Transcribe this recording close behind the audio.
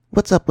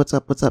What's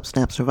up,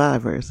 Snap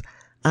survivors?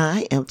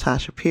 I am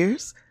Tasha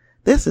Pierce.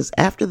 This is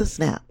After the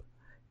Snap,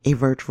 a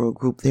virtual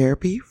group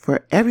therapy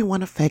for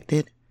everyone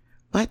affected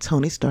by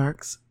Tony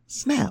Stark's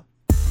snap.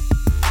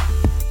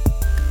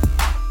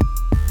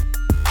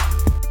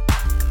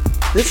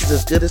 This is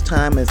as good a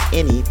time as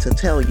any to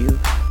tell you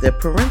that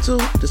parental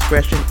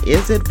discretion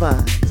is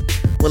advised.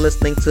 When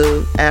listening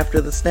to After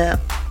the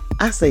Snap,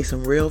 I say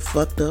some real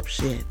fucked up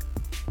shit.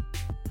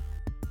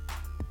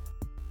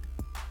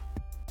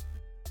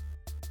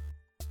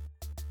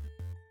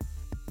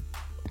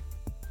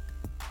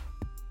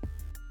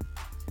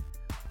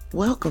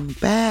 Welcome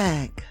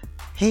back.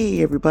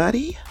 Hey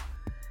everybody.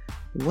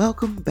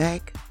 Welcome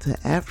back to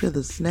After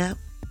the Snap.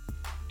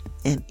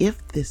 And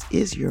if this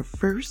is your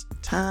first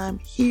time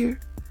here,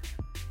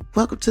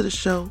 welcome to the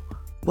show.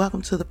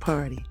 Welcome to the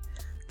party.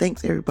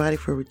 Thanks everybody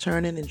for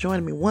returning and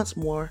joining me once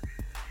more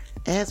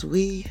as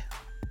we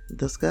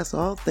discuss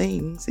all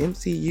things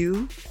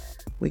MCU.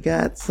 We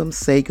got some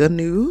Sega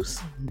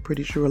news. I'm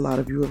pretty sure a lot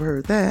of you have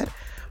heard that.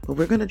 But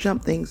we're going to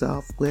jump things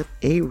off with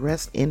a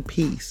rest in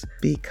peace,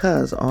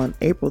 because on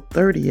April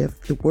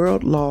 30th, the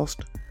world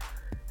lost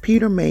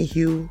Peter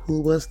Mayhew, who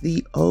was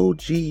the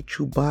OG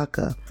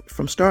Chewbacca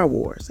from Star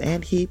Wars,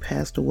 and he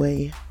passed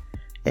away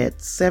at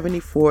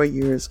 74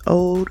 years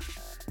old.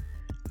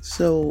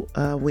 So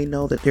we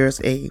know that there's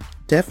a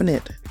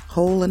definite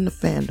hole in the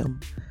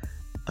fandom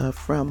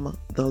from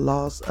the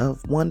loss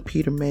of one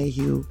Peter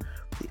Mayhew,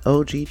 the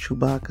OG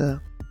Chewbacca.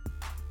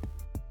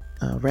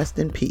 Rest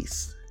in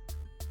peace.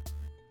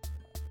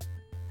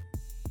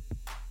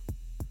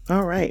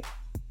 All right.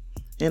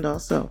 And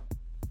also,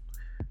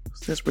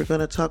 since we're going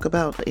to talk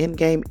about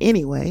Endgame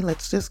anyway,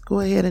 let's just go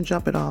ahead and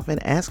jump it off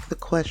and ask the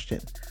question.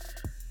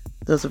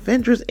 Does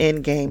Avengers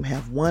Endgame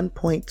have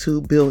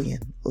 1.2 billion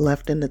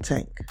left in the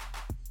tank?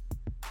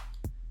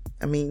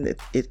 I mean,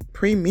 it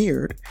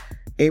premiered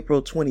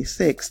April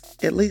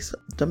 26th, at least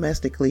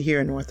domestically here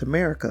in North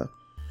America.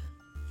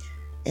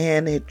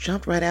 And it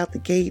jumped right out the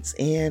gates,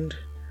 and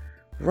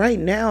right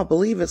now I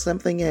believe it's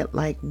something at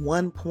like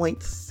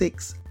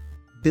 $1.6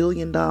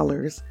 billion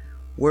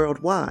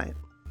worldwide.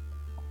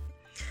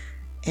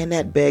 And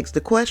that begs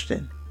the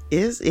question,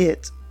 is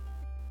it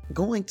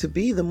going to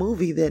be the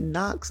movie that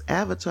knocks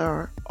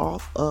Avatar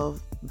off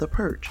of the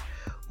perch?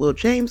 Will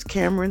James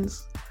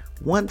Cameron's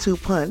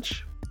 1-2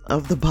 punch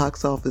of the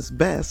box office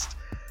best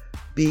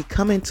be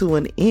coming to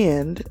an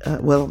end?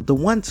 Well, the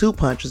 1-2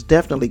 punch is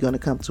definitely going to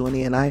come to an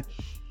end.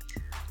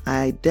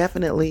 I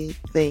definitely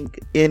think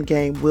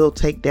Endgame will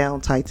take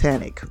down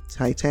Titanic.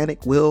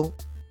 Titanic will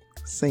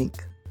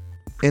sink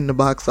in the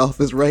box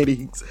office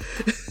ratings.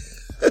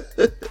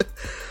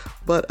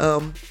 But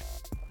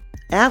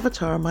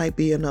Avatar might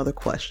be another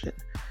question.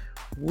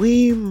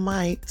 We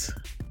might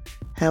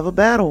have a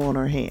battle on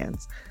our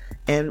hands.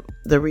 And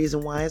the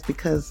reason why is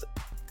because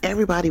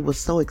everybody was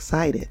so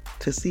excited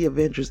to see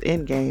Avengers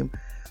Endgame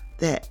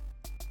that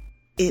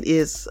it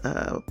is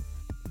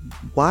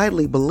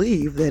widely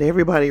believed that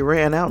everybody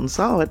ran out and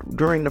saw it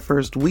during the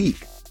first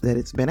week that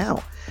it's been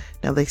out.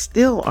 Now they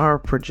still are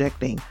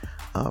projecting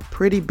a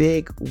pretty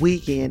big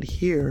weekend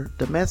here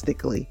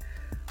domestically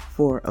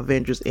for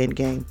Avengers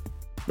Endgame.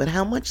 But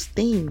how much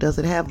steam does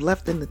it have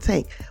left in the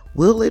tank?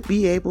 Will it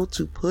be able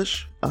to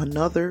push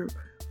another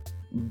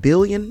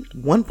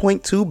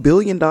 $1.2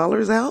 billion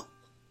out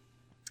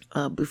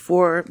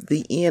before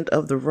the end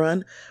of the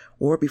run,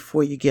 or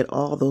before you get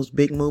all those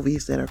big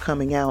movies that are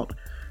coming out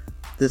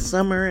this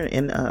summer?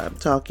 And I'm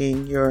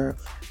talking your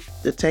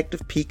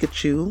Detective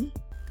Pikachu,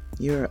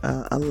 your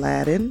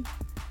Aladdin,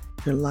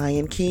 your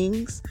Lion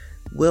Kings.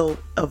 Will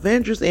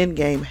Avengers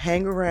Endgame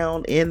hang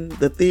around in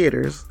the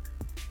theaters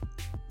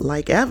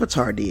like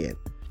Avatar did?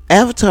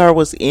 Avatar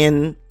was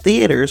in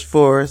theaters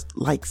for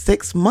like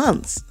 6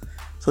 months.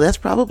 So that's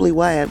probably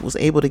why it was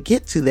able to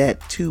get to that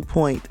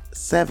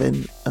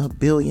 $2.7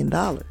 billion.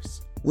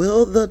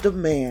 Will the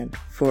demand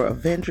for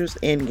Avengers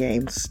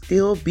Endgame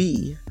still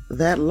be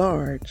that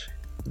large,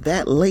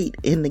 that late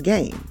in the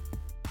game?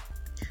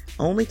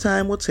 Only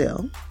time will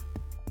tell.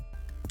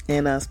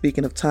 And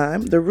speaking of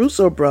time, the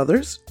Russo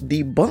brothers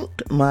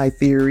debunked my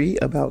theory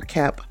about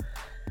Cap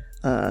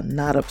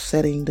not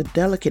upsetting the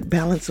delicate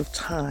balance of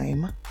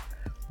time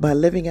by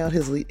living out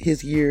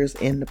his years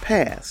in the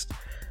past.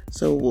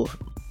 So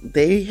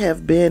they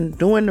have been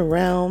doing the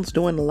rounds,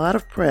 doing a lot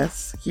of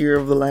press here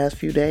over the last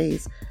few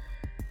days.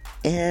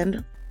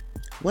 And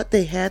what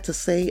they had to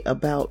say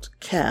about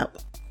Cap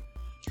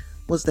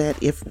was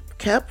that if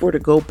Cap were to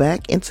go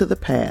back into the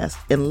past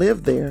and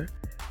live there,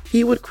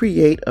 he would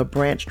create a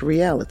branched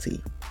reality.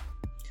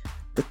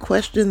 The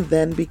question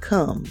then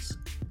becomes,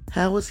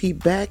 how is he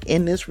back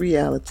in this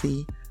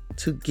reality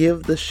to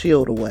give the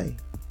shield away?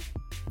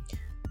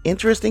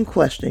 Interesting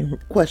question,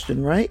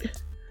 right?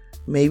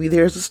 Maybe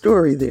there's a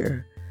story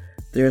there.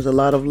 There's a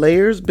lot of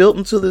layers built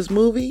into this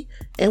movie,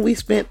 and we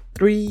spent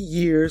 3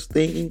 years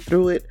thinking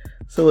through it,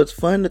 so it's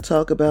fun to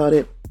talk about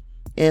it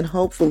and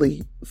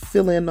hopefully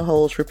fill in the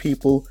holes for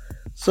people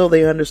so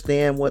they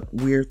understand what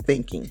we're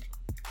thinking.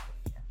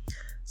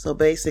 So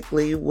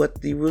basically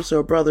what the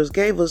Russo brothers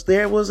gave us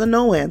there was a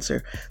no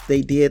answer.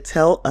 They did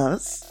tell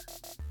us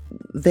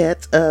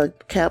that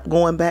Cap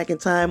going back in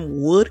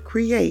time would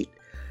create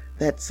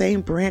that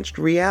same branched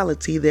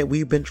reality that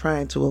we've been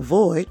trying to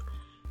avoid.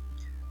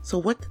 So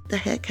what the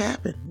heck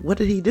happened? What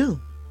did he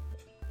do?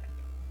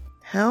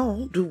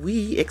 How do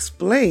we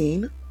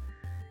explain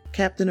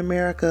Captain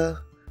America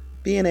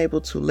being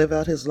able to live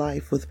out his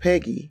life with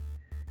Peggy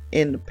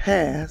in the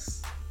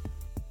past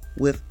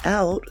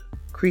without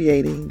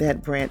creating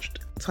that branched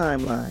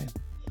timeline?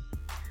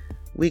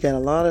 We got a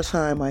lot of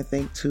time, I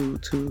think,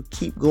 to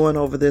keep going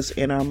over this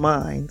in our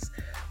minds.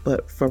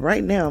 But for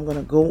right now, I'm going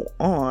to go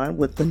on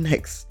with the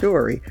next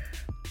story,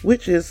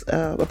 which is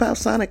about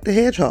Sonic the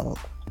Hedgehog.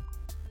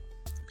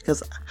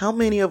 Because how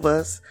many of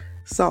us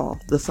saw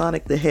the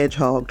Sonic the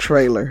Hedgehog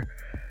trailer?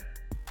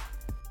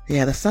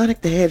 Yeah, the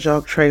Sonic the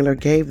Hedgehog trailer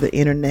gave the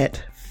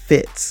internet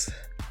fits.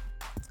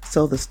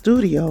 So the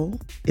studio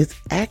is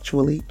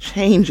actually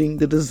changing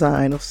the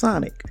design of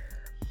Sonic.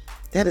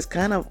 That is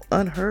kind of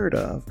unheard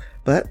of,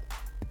 but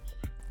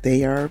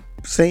they are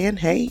saying,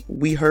 hey,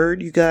 we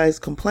heard you guys'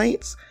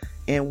 complaints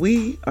and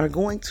we are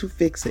going to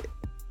fix it.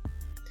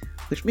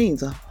 Which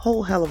means a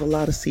whole hell of a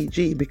lot of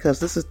CG, because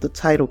this is the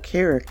title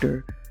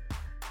character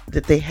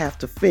that they have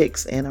to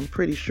fix, and I'm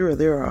pretty sure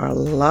there are a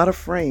lot of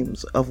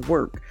frames of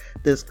work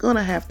that's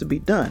gonna have to be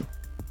done.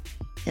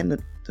 And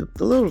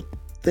the little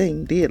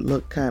thing did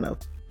look kind of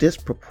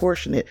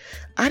disproportionate.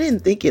 I didn't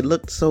think it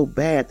looked so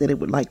bad that it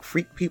would like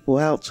freak people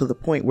out to the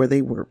point where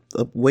they were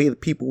the way that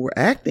people were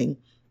acting.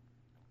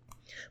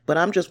 But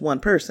I'm just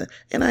one person,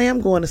 and I am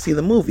going to see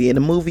the movie, and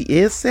the movie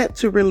is set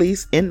to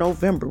release in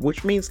November,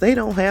 which means they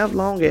don't have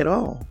long at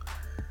all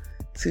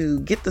to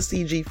get the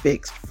CG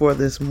fixed for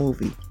this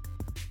movie.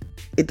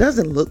 It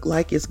doesn't look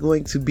like it's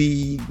going to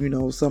be,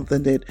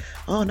 something that,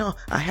 oh no,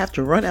 I have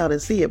to run out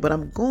and see it, but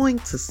I'm going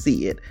to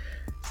see it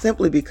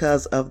simply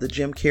because of the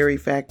Jim Carrey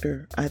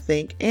factor, I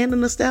think, and the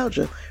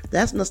nostalgia.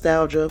 That's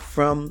nostalgia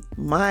from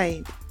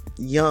my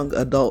young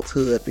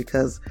adulthood,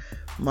 because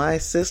my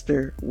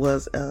sister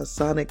was a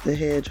Sonic the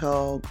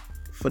Hedgehog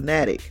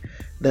fanatic.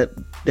 That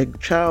the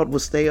child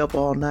would stay up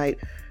all night,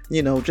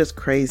 just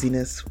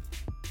craziness.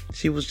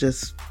 She was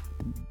just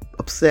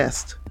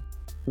obsessed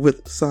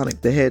with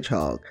Sonic the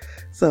Hedgehog.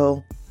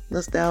 So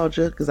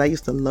nostalgia, because I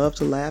used to love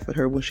to laugh at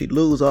her when she'd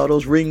lose, all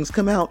those rings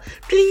come out,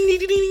 ding, ding,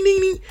 ding, ding,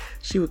 ding.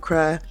 She would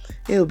cry.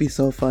 It would be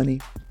so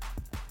funny.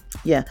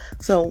 Yeah,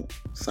 so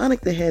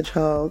Sonic the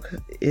Hedgehog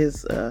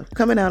is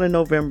coming out in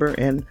November,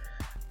 and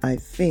I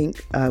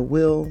think I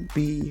will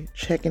be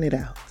checking it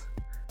out.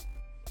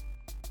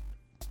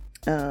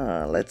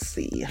 Let's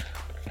see.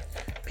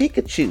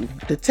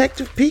 Pikachu.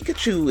 Detective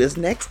Pikachu is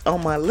next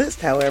on my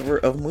list, however,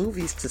 of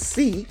movies to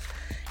see.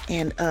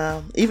 And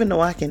even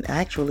though I can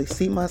actually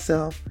see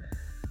myself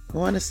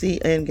going to see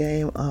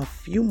Endgame a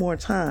few more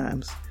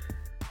times,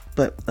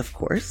 but of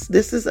course,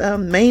 this is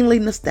mainly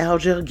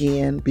nostalgia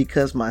again,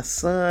 because my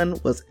son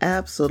was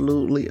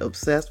absolutely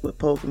obsessed with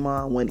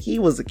Pokemon when he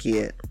was a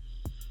kid.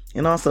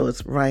 And also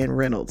it's Ryan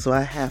Reynolds, so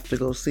I have to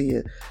go see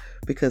it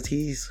because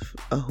he's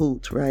a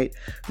hoot, right?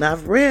 Now,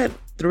 I've read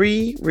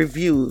 3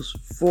 reviews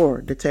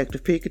for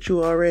Detective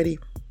Pikachu already,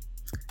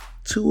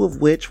 2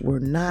 of which were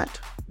not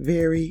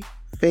very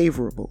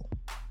favorable.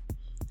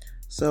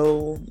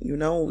 So,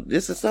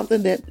 this is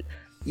something that,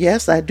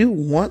 yes, I do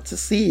want to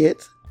see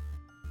it,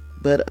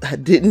 but I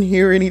didn't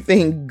hear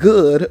anything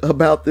good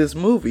about this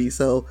movie.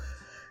 So,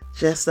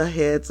 just a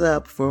heads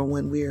up for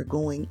when we are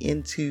going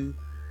into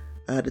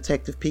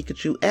Detective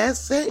Pikachu.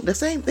 The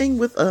same thing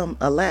with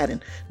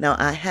Aladdin. Now,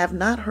 I have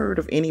not heard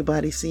of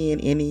anybody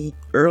seeing any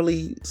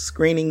early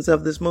screenings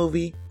of this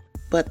movie,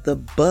 but the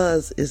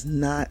buzz is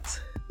not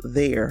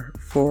there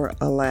for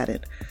Aladdin.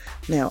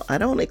 Now, I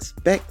don't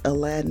expect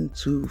Aladdin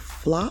to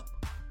flop,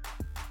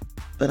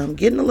 but I'm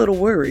getting a little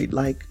worried.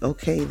 Like,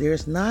 okay,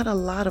 there's not a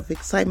lot of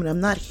excitement.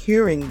 I'm not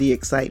hearing the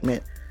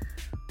excitement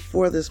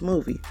for this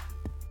movie.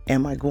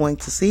 Am I going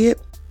to see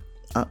it?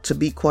 To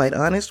be quite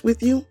honest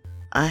with you,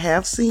 I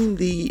have seen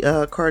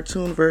the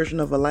cartoon version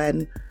of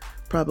Aladdin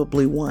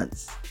probably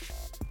once.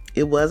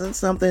 It wasn't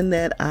something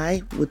that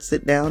I would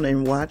sit down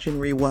and watch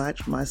and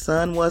rewatch. My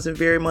son wasn't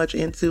very much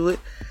into it,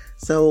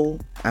 so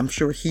I'm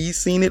sure he's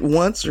seen it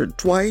once or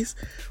twice,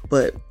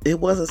 but it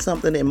wasn't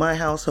something in my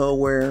household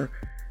where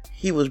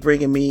he was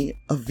bringing me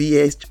a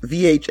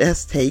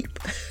VHS tape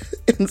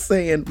and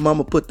saying,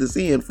 Mama, put this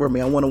in for me.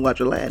 I want to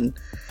watch Aladdin.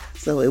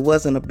 So it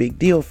wasn't a big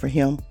deal for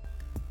him,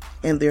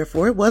 and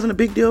therefore it wasn't a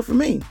big deal for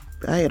me.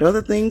 I had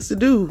other things to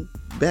do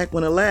back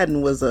when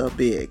Aladdin was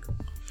big.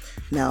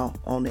 Now,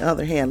 on the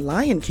other hand,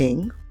 Lion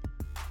King,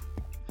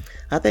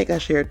 I think I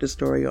shared this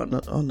story on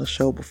the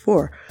show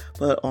before,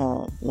 but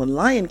when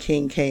Lion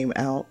King came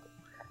out,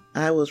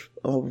 I was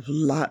a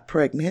lot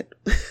pregnant.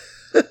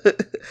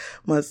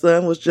 My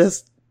son was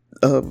just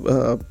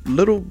a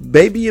little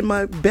baby in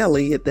my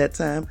belly at that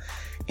time,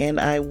 and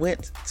I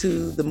went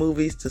to the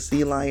movies to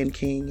see Lion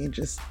King and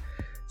just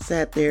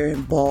sat there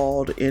and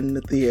bawled in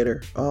the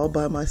theater all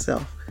by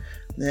myself.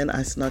 Then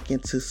I snuck in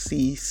to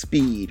see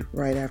Speed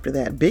right after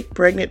that. Big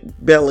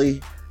pregnant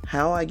belly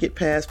how I get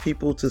past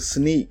people to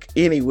sneak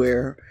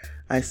anywhere.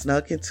 I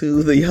snuck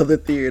into the other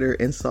theater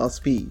and saw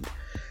Speed.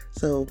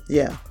 So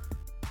yeah,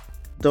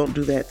 don't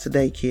do that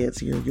today,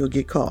 kids. You'll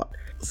get caught.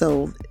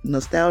 So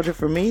nostalgia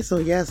for me. So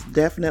yes,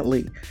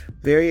 definitely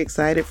very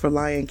excited for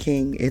Lion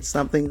King. It's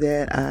something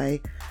that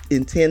I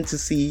intend to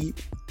see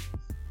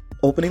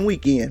opening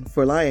weekend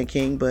for Lion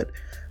King, but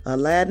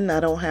Aladdin, I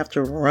don't have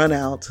to run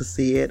out to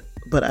see it,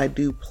 but I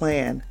do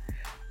plan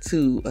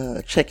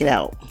to check it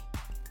out.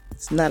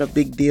 It's not a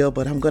big deal,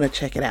 but I'm going to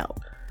check it out.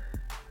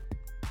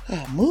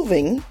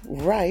 Moving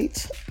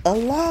right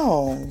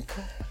along.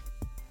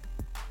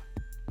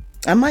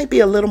 I might be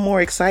a little more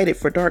excited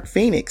for Dark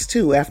Phoenix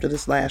too after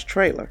this last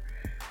trailer.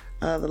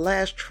 The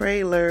last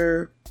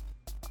trailer,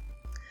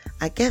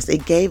 I guess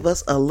it gave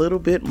us a little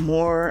bit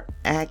more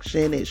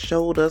action. It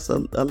showed us a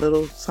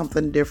little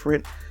something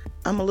different.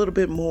 I'm a little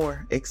bit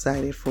more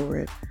excited for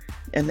it.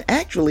 And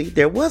actually,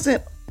 there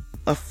wasn't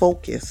a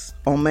focus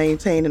on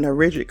maintaining a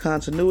rigid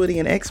continuity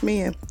in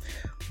X-Men,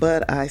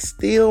 but I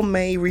still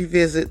may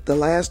revisit the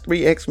last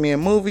 3 X-Men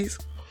movies,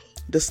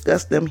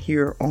 discuss them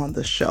here on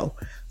the show.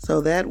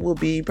 So that will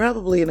be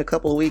probably in a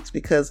couple of weeks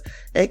because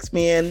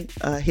X-Men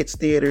hits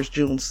theaters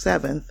June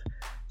 7th.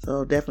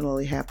 So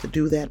definitely have to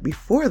do that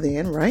before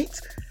then, right?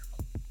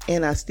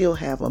 And I still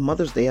have a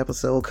Mother's Day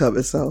episode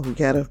coming, so we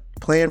got to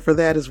plan for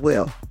that as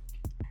well.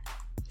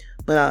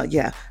 But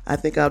yeah, I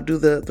think I'll do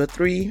the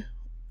 3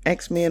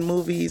 X-Men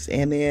movies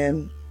and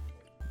then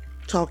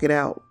talk it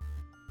out,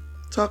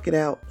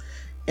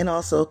 and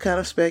also kind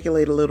of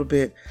speculate a little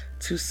bit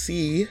to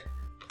see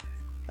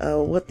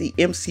what the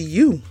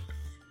MCU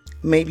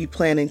may be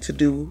planning to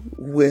do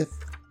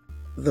with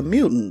the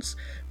mutants,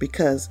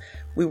 because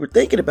we were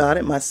thinking about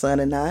it, my son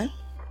and I,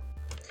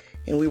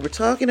 and we were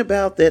talking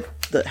about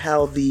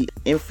how the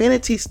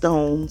Infinity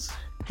Stones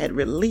had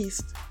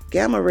released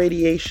gamma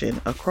radiation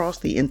across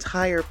the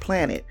entire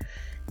planet,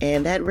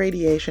 and that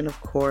radiation, of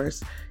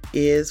course,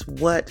 is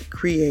what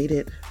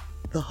created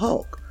the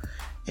Hulk.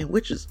 And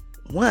which is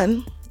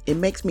one, it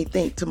makes me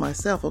think to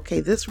myself, okay,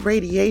 this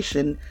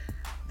radiation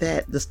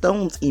that the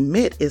stones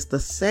emit is the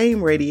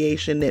same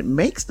radiation that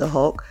makes the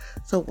Hulk.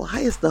 So why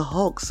is the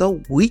Hulk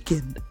so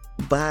weakened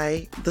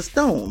by the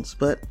stones?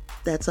 But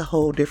that's a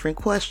whole different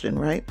question,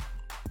 right?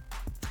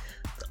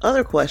 The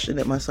other question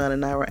that my son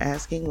and I were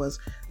asking was,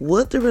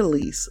 would the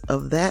release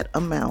of that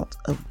amount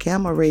of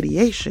gamma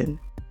radiation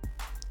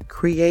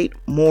create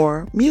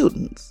more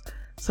mutants?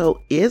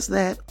 So is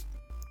that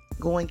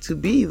going to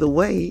be the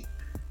way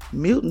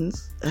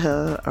mutants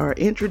are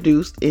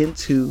introduced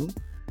into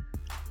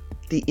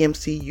the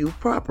MCU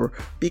proper?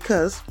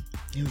 Because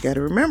you got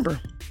to remember,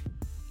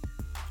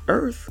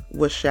 Earth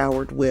was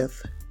showered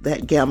with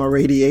that gamma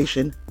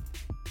radiation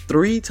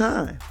 3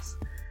 times.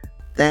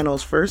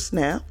 Thanos' first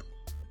snap,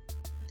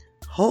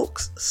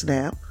 Hulk's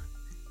snap,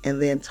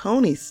 and then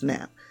Tony's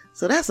snap.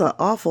 So that's an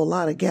awful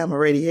lot of gamma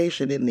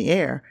radiation in the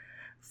air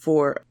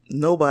for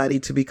nobody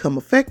to become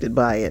affected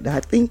by it.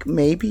 I think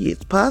maybe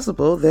it's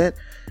possible that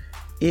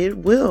it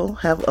will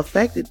have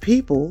affected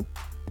people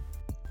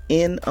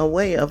in a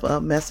way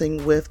of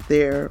messing with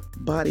their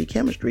body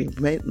chemistry,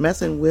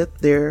 messing with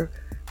their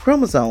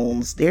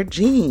chromosomes, their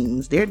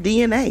genes, their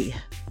DNA.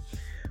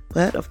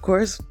 But of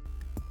course,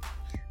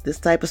 this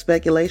type of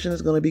speculation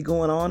is going to be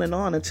going on and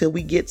on until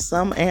we get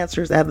some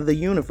answers out of the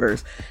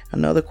universe.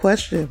 Another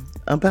question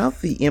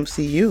about the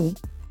MCU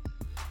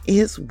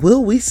is,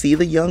 will we see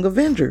the Young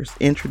Avengers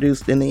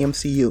introduced in the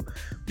MCU?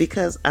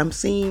 Because I'm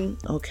seeing,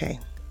 okay,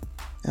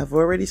 I've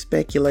already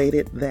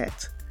speculated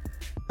that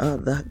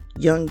the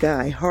young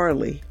guy,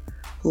 Harley,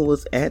 who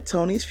was at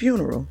Tony's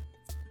funeral,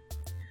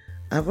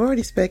 I've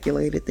already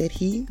speculated that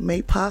he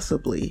may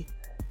possibly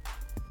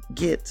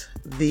get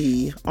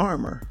the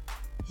armor.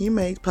 He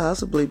may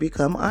possibly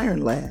become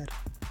Iron Lad.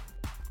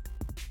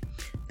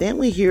 Then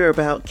we hear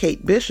about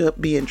Kate Bishop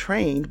being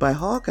trained by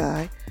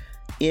Hawkeye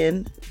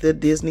in the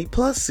Disney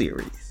Plus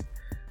series.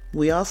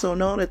 We also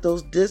know that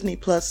those Disney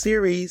Plus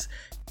series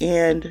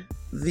and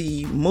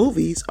the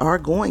movies are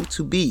going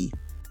to be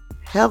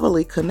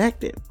heavily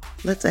connected.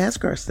 Let's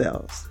ask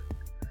ourselves.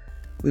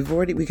 We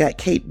got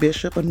Kate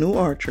Bishop, a new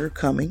Archer,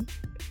 coming.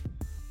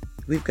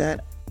 We've got,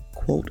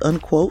 quote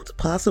unquote,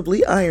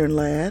 possibly Iron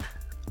Lad.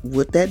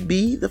 Would that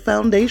be the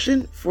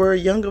foundation for a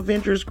Young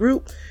Avengers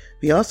group?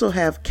 We also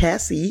have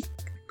Cassie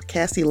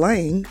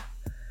Lang,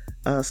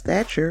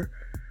 Stature,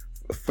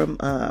 from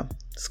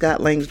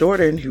Scott Lang's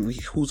daughter, and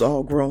who's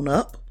all grown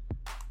up.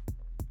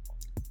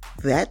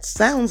 That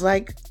sounds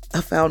like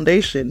a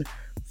foundation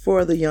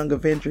for the Young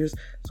Avengers.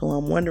 So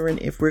I'm wondering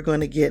if we're going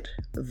to get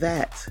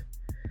that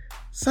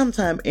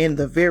sometime in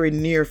the very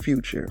near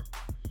future.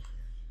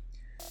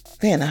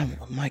 Then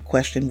my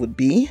question would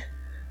be,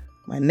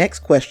 my next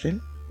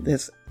question,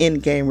 that's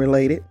in-game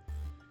related.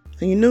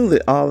 So you knew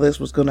that all this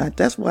was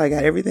that's why I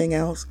got everything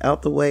else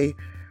out the way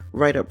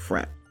right up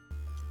front.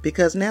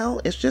 Because now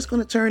it's just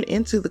going to turn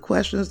into the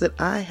questions that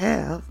I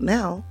have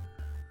now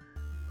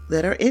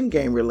that are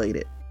in-game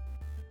related.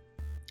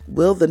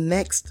 Will the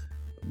next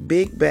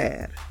big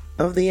bad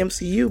of the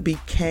MCU be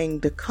Kang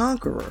the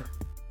Conqueror?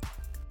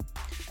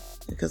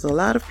 Because a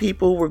lot of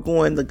people were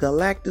going the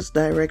Galactus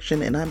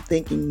direction, and I'm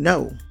thinking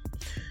no.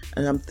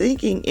 And I'm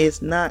thinking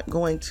it's not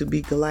going to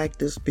be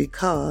Galactus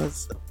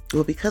because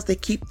they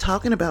keep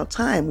talking about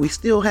time. We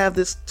still have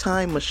this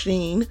time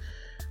machine.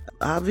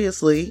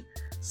 Obviously,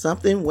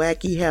 something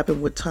wacky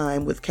happened with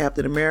time with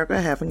Captain America.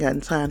 I haven't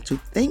gotten time to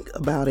think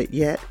about it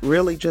yet.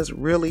 Really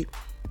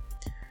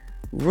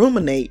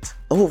ruminate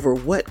over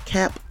what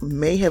Cap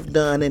may have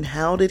done and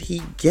how did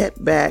he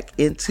get back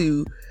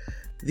into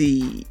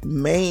the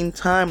main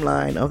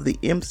timeline of the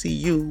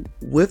MCU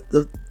with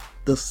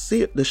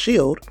the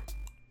shield,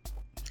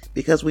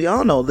 because we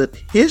all know that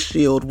his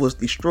shield was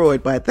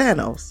destroyed by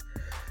Thanos.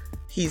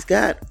 He's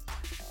got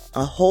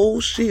a whole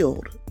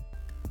shield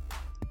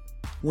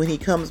when he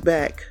comes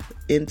back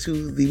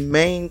into the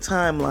main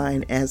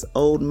timeline as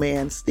Old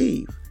Man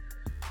Steve.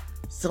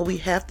 So we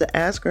have to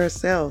ask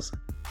ourselves,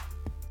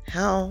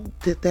 how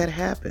did that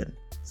happen?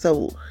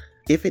 So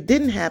if it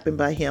didn't happen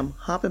by him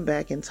hopping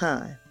back in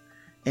time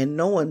and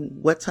knowing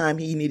what time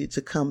he needed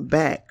to come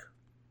back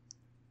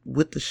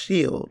with the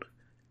shield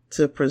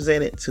to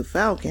present it to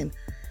Falcon,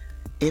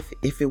 if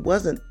it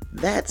wasn't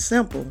that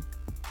simple,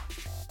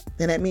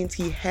 then that means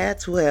he had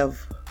to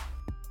have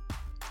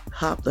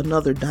hopped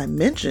another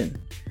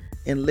dimension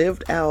and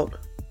lived out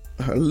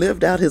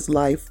his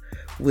life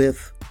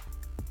with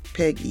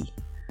Peggy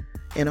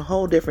in a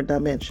whole different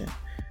dimension.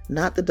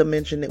 Not the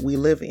dimension that we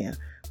live in,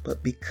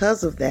 but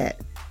because of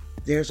that,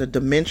 there's a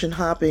dimension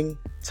hopping,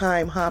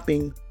 time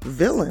hopping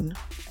villain,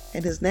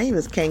 and his name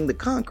is Kang the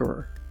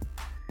Conqueror.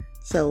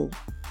 So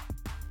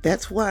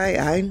that's why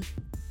I'm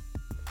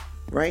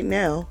right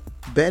now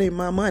betting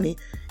my money,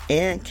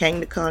 and Kang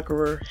the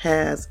Conqueror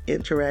has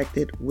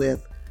interacted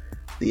with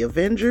the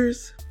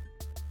Avengers,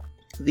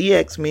 the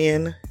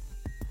X-Men,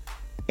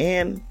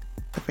 and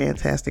the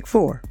Fantastic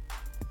Four.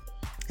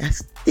 I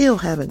still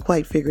haven't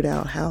quite figured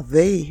out how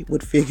they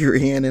would figure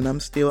in, and I'm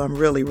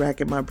really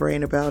racking my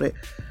brain about it.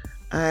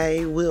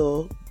 I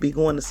will be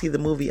going to see the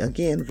movie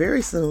again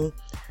very soon,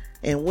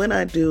 and when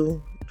I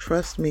do,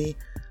 trust me,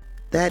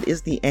 that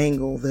is the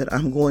angle that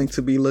I'm going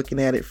to be looking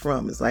at it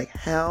from. It's like,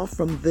 how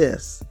from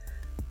this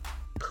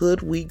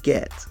could we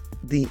get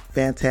the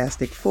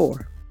Fantastic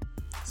Four?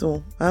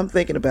 So I'm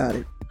thinking about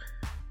it.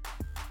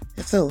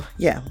 So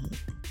yeah.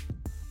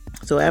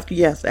 So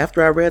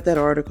after I read that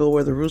article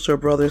where the Russo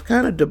brothers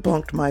kind of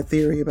debunked my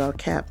theory about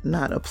Cap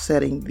not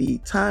upsetting the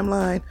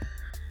timeline,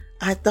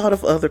 I thought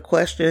of other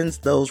questions.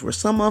 Those were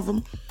some of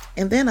them.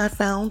 And then I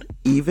found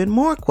even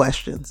more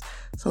questions.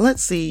 So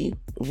let's see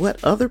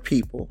what other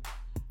people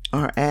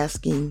are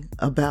asking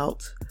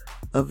about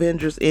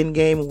Avengers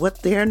Endgame,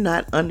 what they're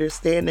not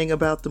understanding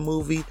about the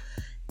movie.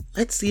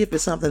 Let's see if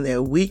it's something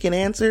that we can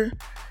answer,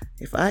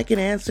 if I can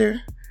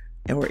answer,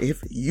 or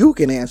if you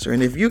can answer.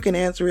 And if you can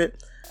answer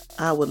it,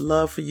 I would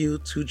love for you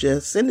to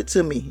just send it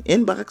to me,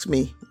 inbox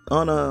me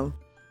on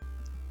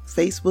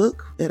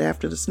Facebook at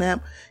After the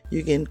Snap.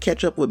 You can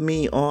catch up with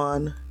me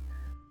on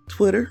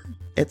Twitter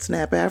at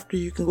SnapAfter.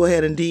 You can go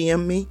ahead and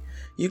DM me.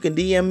 You can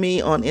DM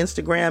me on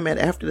Instagram at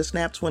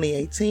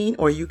AfterTheSnap2018,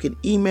 or you can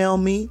email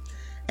me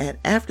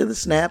at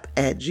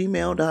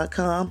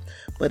AfterTheSnap@gmail.com.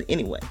 But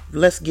anyway,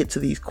 let's get to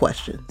these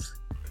questions.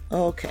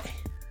 Okay.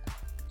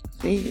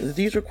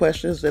 These are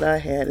questions that I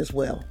had as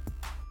well.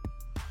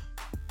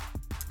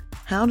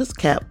 How does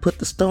Cap put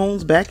the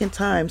stones back in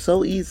time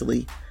so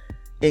easily,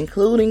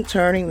 including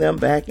turning them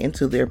back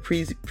into their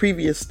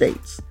previous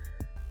states?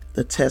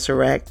 The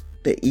Tesseract,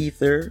 the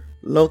Ether,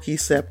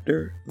 Loki's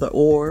Scepter, the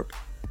Orb,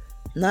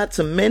 not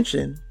to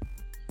mention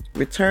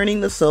returning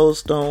the Soul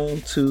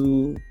Stone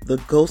to the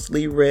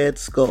ghostly Red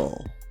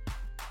Skull.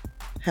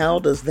 How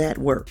does that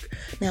work?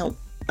 Now,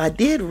 I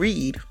did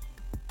read,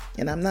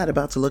 and I'm not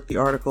about to look the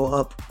article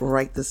up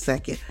right this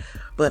second,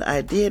 but I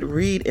did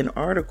read an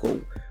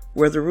article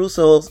where the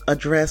Russos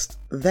addressed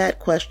that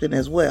question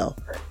as well.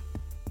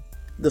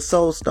 The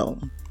Soul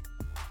Stone.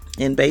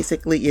 And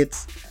basically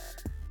it's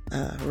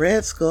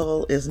Red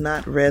Skull is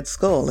not Red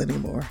Skull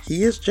anymore.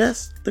 He is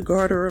just the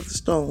guarder of the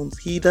stones.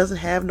 He doesn't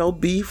have no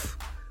beef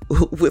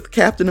with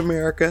Captain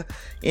America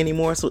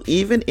anymore. So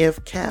even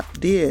if Cap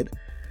did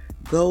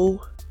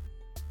go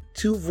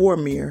to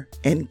Vormir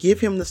and give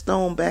him the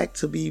stone back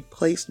to be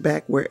placed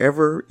back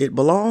wherever it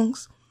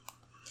belongs,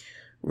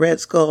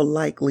 Red Skull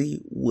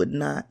likely would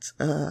not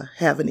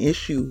have an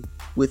issue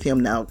with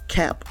him. Now,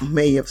 Cap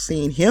may have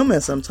seen him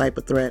as some type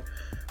of threat,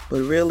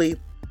 but really,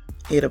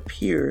 it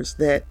appears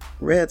that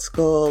Red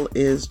Skull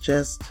is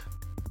just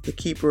the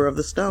keeper of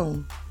the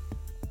stone.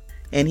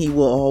 And he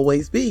will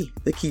always be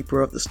the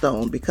keeper of the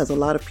stone, because a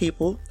lot of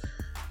people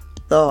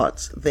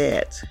thought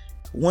that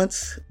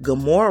once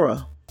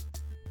Gamora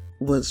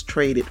was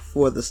traded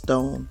for the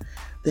stone,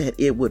 that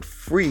it would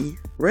free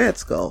Red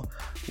Skull.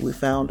 We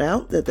found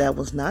out that that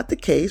was not the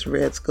case.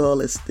 Red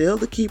Skull is still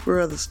the keeper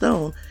of the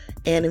stone,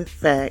 and in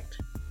fact,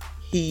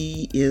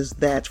 he is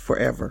that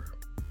forever.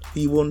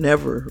 He will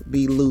never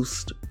be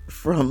loosed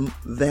from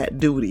that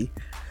duty.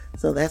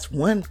 So that's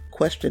one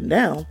question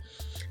down.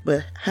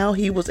 But how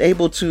he was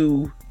able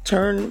to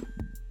turn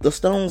the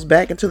stones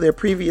back into their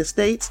previous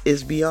states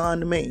is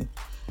beyond me.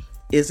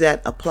 Is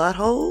that a plot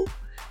hole?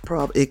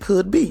 Probably it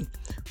could be.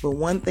 But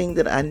one thing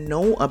that I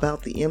know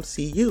about the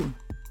MCU,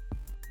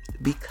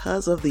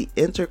 because of the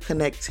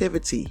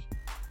interconnectivity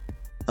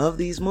of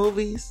these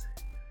movies,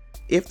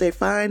 if they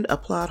find a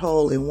plot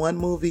hole in one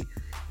movie,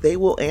 they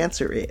will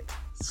answer it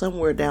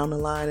somewhere down the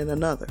line in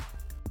another.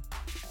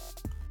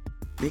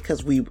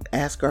 Because we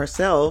ask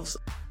ourselves,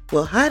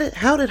 well, how did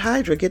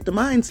Hydra get the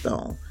Mind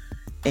Stone?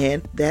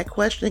 And that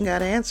question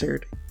got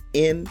answered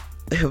in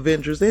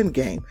Avengers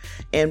Endgame.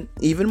 And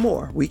even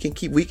more. We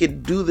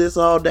could do this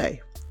all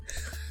day.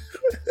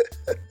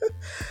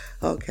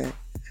 Okay.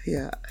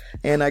 Yeah.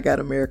 And I got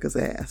America's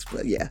ass.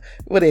 But yeah.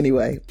 But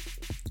anyway,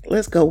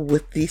 let's go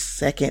with the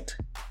second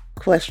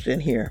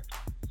question here.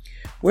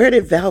 Where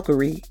did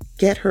Valkyrie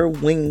get her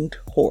winged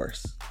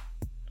horse?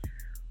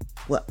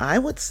 Well, I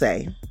would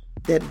say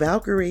that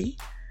Valkyrie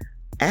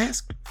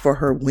asked for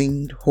her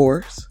winged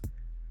horse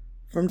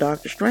from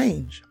Doctor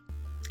Strange.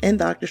 And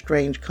Doctor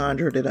Strange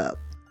conjured it up.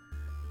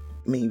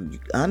 I mean,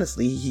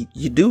 honestly,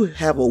 you do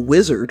have a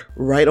wizard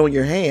right on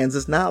your hands.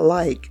 It's not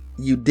like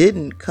you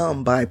didn't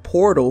come by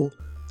portal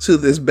to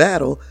this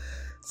battle.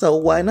 So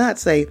why not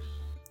say,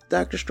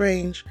 Doctor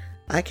Strange,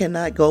 I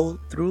cannot go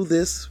through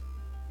this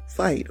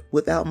fight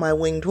without my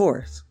winged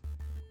horse.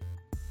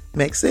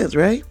 Makes sense,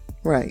 right?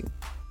 Right.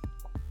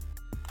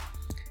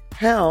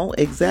 How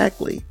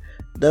exactly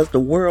does the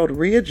world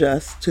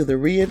readjust to the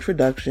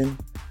reintroduction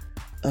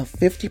of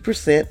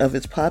 50% of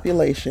its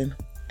population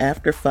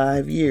after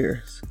 5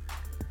 years?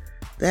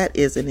 That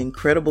is an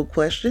incredible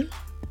question.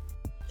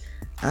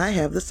 I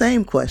have the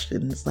same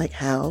question. It's like,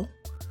 how?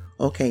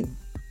 Okay.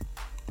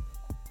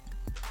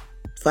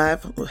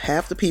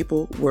 Half the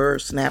people were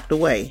snapped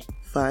away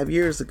 5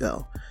 years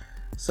ago.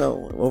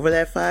 So over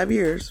that 5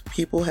 years,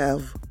 people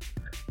have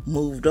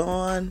moved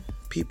on.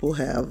 People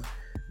have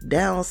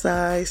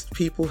downsized.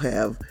 People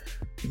have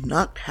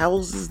knocked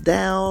houses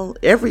down.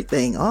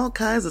 Everything. All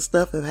kinds of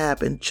stuff have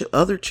happened.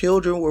 Other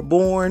children were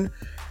born.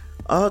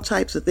 All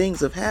types of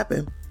things have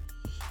happened.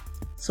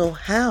 So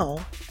how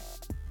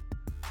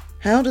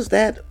does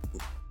that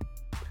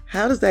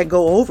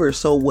go over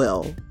so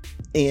well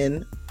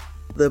in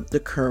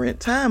the current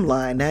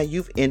timeline? Now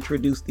you've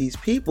introduced these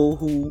people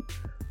who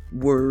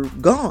were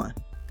gone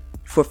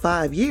for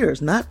 5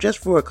 years, not just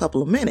for a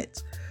couple of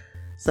minutes.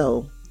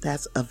 So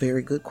that's a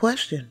very good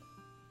question.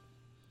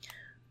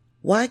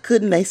 Why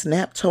couldn't they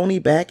snap Tony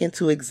back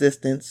into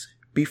existence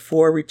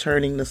before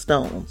returning the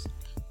stones?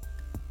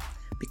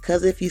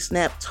 Because if you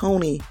snap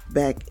Tony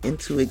back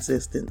into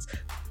existence,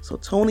 so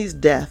Tony's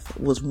death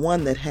was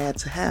one that had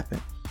to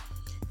happen.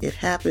 It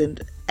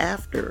happened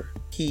after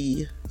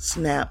he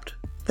snapped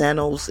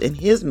Thanos and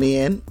his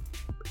men,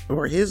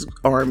 or his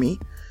army,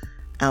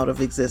 out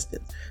of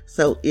existence.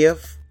 So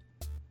if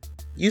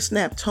you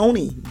snap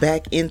Tony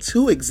back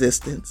into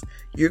existence,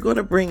 you're going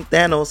to bring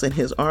Thanos and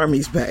his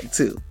armies back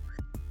too.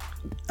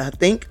 I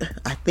think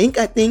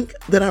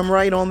that I'm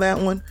right on that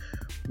one.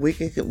 We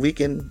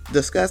can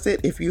discuss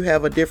it if you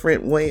have a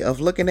different way of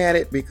looking at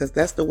it, because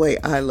that's the way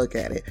I look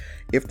at it.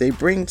 If they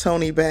bring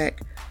Tony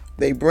back,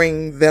 they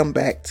bring them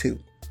back too.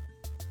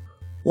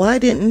 Why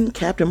didn't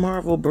Captain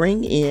Marvel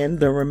bring in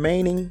the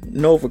remaining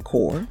Nova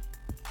Corps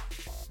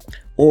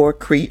or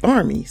Kree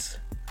armies?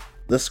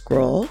 The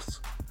Skrulls?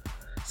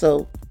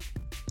 So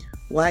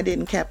why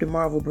didn't Captain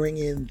Marvel bring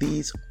in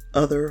these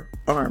other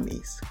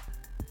armies?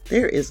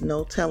 There is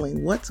no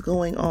telling what's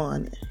going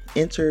on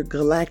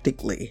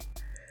intergalactically.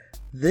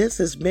 This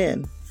has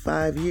been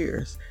 5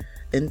 years.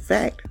 In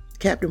fact,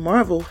 Captain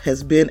Marvel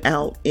has been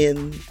out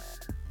in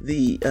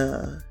the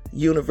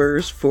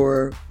universe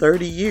for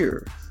 30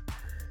 years.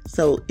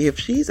 So if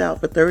she's out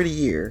for 30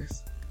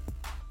 years,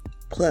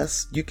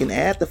 plus you can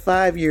add the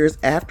 5 years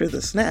after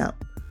the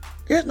snap,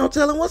 there's no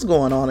telling what's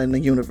going on in the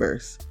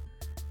universe.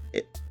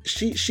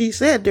 She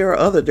said there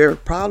are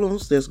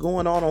problems that's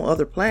going on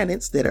other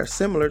planets that are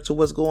similar to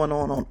what's going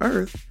on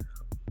Earth.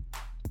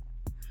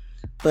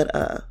 But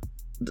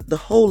the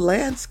whole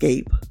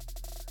landscape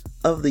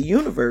of the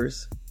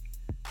universe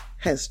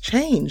has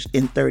changed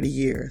in 30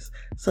 years.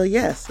 So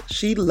yes,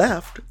 she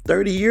left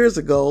 30 years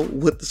ago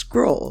with the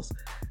Skrulls.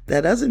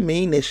 That doesn't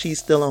mean that she's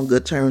still on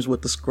good terms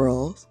with the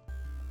Skrulls.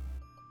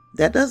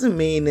 That doesn't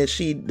mean that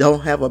she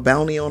don't have a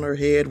bounty on her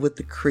head with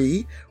the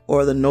Kree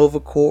or the Nova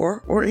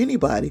Corps or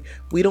anybody.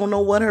 We don't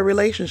know what her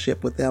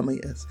relationship with them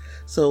is.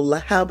 So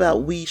how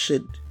about we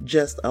should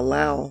just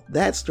allow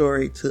that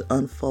story to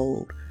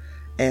unfold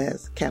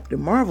as Captain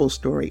Marvel's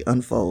story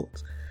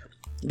unfolds?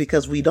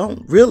 Because we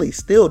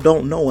still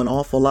don't know an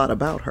awful lot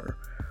about her.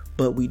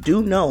 But we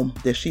do know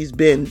that she's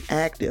been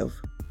active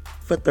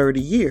for 30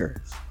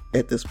 years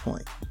at this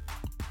point.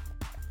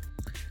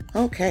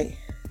 Okay.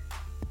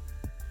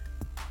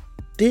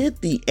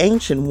 Did the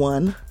Ancient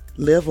One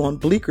live on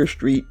Bleecker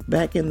Street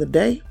back in the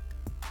day?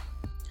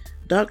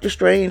 Doctor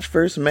Strange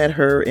first met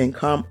her in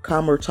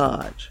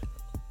Kamar-Taj.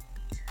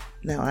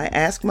 Now I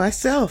ask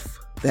myself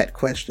that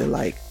question,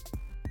 like,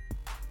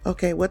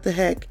 okay, what the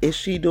heck is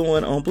she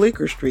doing on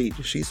Bleecker Street?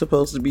 She's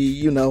supposed to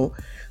be,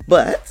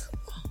 but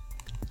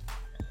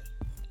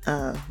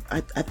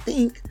I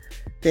think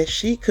that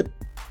she could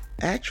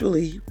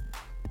actually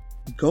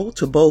go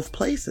to both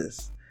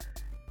places.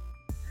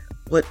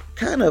 What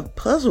kind of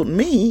puzzled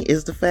me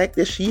is the fact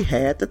that she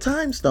had the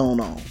time stone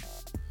on.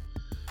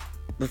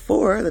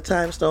 Before the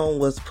time stone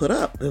was put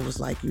up, it was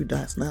like,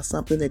 that's not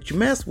something that you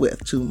mess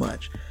with too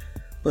much.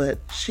 But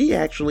she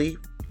actually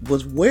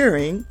was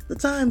wearing the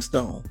time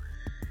stone.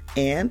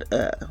 And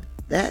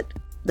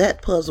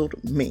that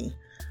puzzled me.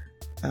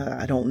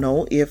 I don't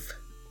know if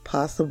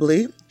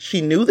possibly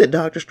she knew that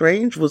Doctor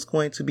Strange was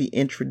going to be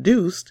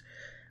introduced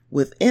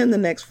within the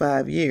next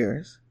 5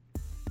 years.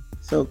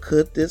 So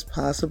could this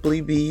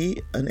possibly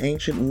be an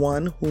Ancient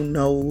One who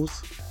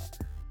knows,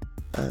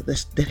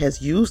 that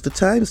has used the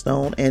time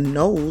stone and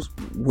knows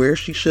where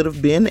she should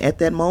have been at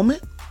that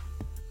moment?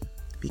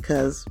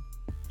 Because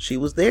she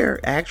was there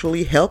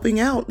actually helping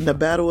out in the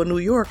Battle of New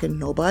York, and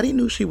nobody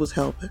knew she was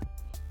helping.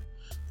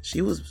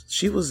 She was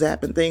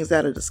zapping things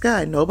out of the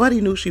sky. Nobody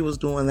knew she was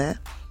doing that.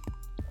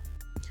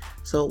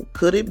 So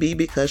could it be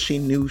because she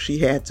knew she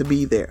had to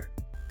be there,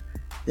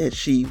 that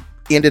she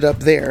ended up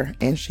there,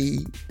 and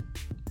she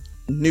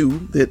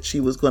knew that she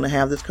was going to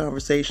have this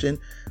conversation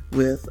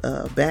with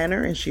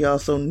Banner, and she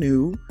also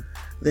knew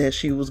that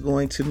she was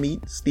going to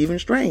meet Stephen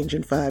Strange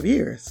in 5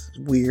 years?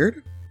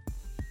 Weird,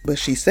 but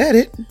she said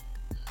it.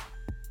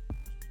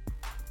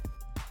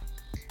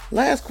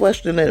 Last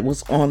question that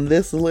was on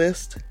this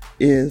list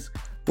is,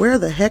 where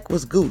the heck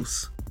was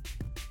Goose?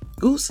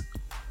 Goose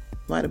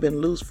might have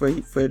been loose for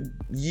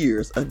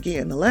years.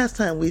 Again, the last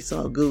time we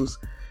saw Goose,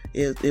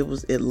 it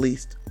was at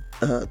least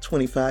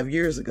 25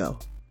 years ago,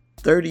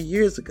 30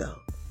 years ago.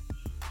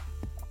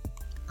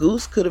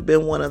 Goose could have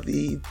been one of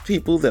the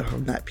people that are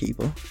not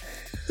people.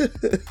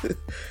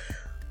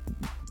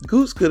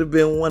 Goose could have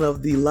been one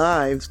of the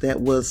lives that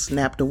was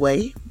snapped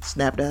away,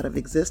 snapped out of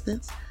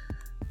existence.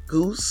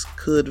 Goose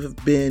could have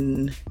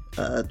been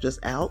just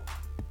out.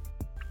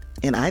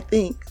 And I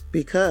think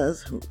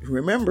because,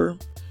 remember,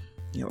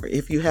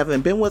 if you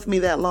haven't been with me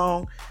that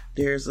long,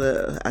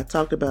 I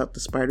talked about the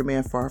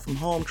Spider-Man Far From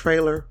Home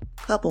trailer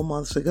a couple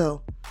months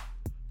ago.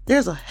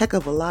 There's a heck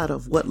of a lot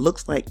of what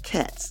looks like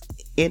cats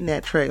in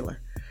that trailer.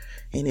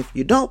 And if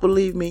you don't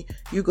believe me,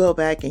 you go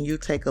back and you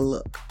take a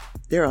look.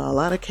 There are a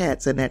lot of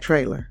cats in that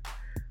trailer.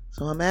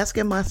 So I'm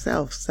asking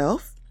myself,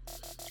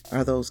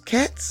 are those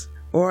cats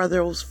or are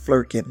those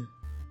flirking?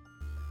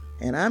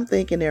 And I'm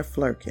thinking they're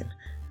flirking.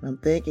 I'm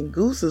thinking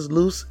Goose is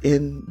loose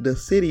in the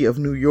city of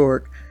New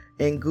York,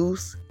 and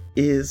Goose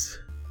is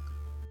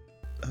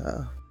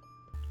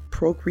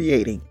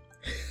procreating.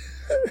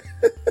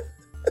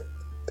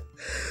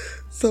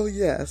 So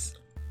yes,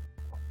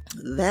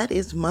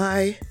 that's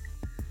my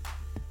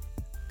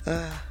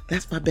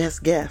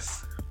best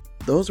guess.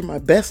 Those are my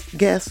best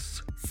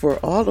guesses for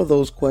all of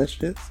those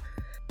questions.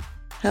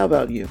 How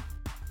about you?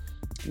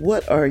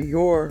 What are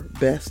your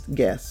best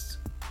guesses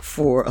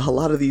for a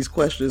lot of these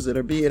questions that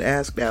are being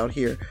asked out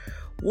here?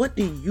 What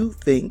do you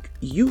think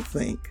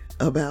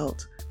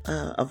about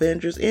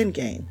Avengers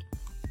Endgame?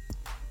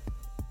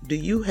 Do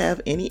you have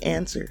any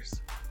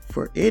answers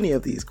for any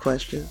of these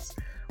questions?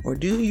 Or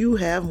do you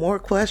have more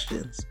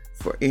questions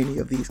for any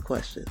of these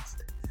questions?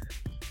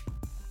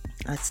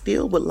 I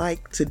still would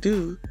like to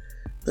do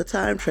the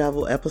time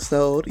travel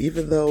episode,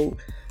 even though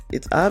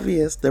it's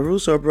obvious the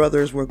Russo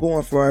brothers were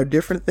going for a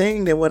different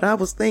thing than what I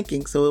was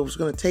thinking. So it was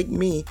going to take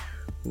me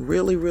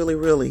really, really,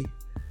 really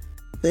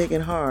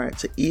thinking hard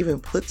to even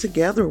put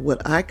together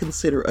what I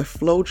consider a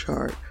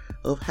flowchart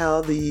of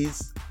how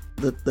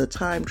the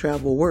time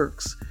travel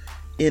works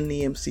in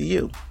the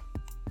MCU.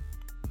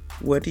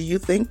 What do you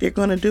think they're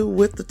going to do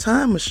with the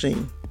time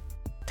machine?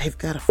 They've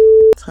got a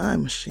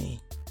time machine.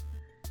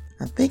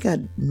 I think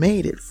I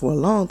made it for a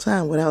long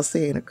time without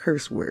saying a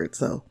curse word,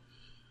 so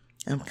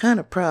I'm kind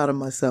of proud of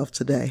myself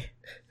today.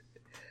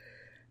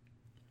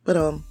 But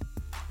I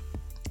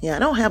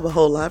don't have a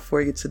whole lot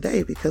for you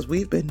today because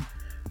we've been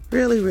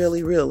really,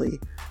 really, really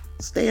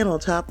staying on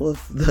top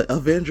of the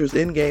Avengers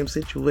Endgame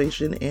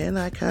situation, and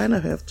I kind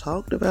of have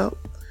talked about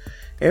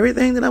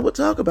everything that I would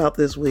talk about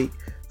this week.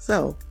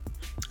 So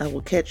I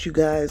will catch you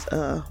guys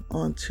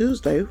on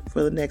Tuesday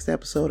for the next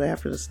episode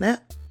after the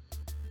snap.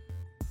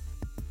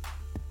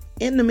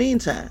 In the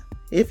meantime,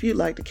 if you'd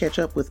like to catch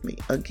up with me,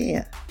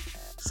 again,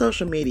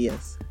 social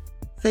medias,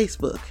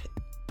 Facebook,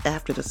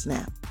 After the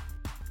Snap,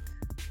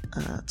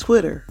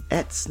 Twitter,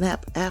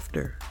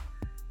 @SnapAfter,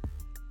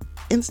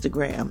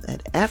 Instagram,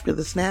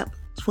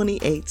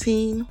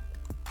 @AfterTheSnap2018,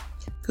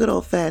 good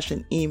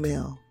old-fashioned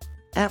email,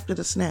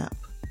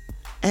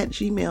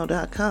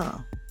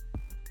 afterthesnap@gmail.com.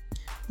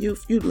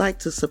 If you'd like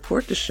to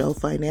support the show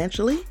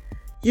financially,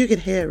 you can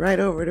head right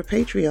over to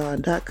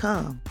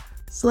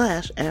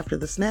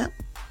patreon.com/afterthesnap.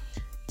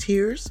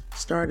 Tiers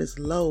start as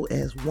low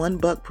as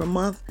 $1 per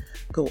month,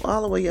 go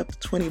all the way up to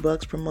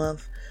 $20 per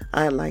month.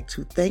 I'd like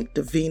to thank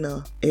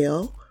Davina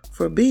L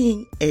for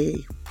being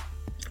a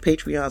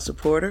Patreon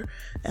supporter.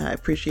 I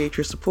appreciate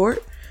your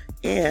support.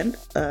 And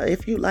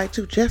if you'd like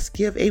to just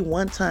give a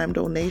one-time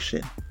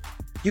donation,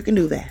 you can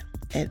do that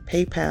at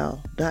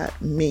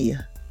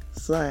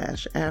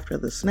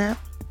paypal.me/afterthesnap.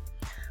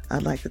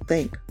 I'd like to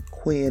thank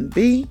Quinn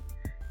B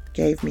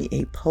gave me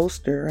a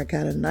poster. I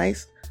got a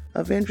nice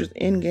Avengers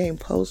Endgame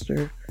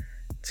poster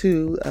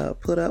to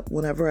put up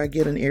whenever I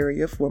get an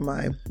area for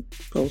my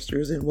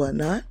posters and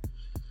whatnot.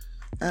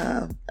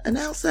 And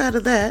outside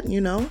of that,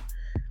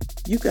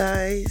 you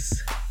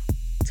guys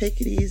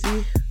take it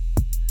easy.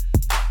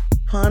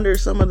 Ponder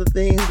some of the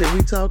things that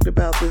we talked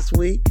about this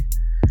week.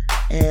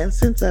 And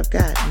since I've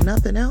got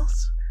nothing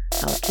else,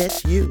 I'll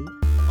catch you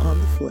on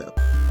the flip.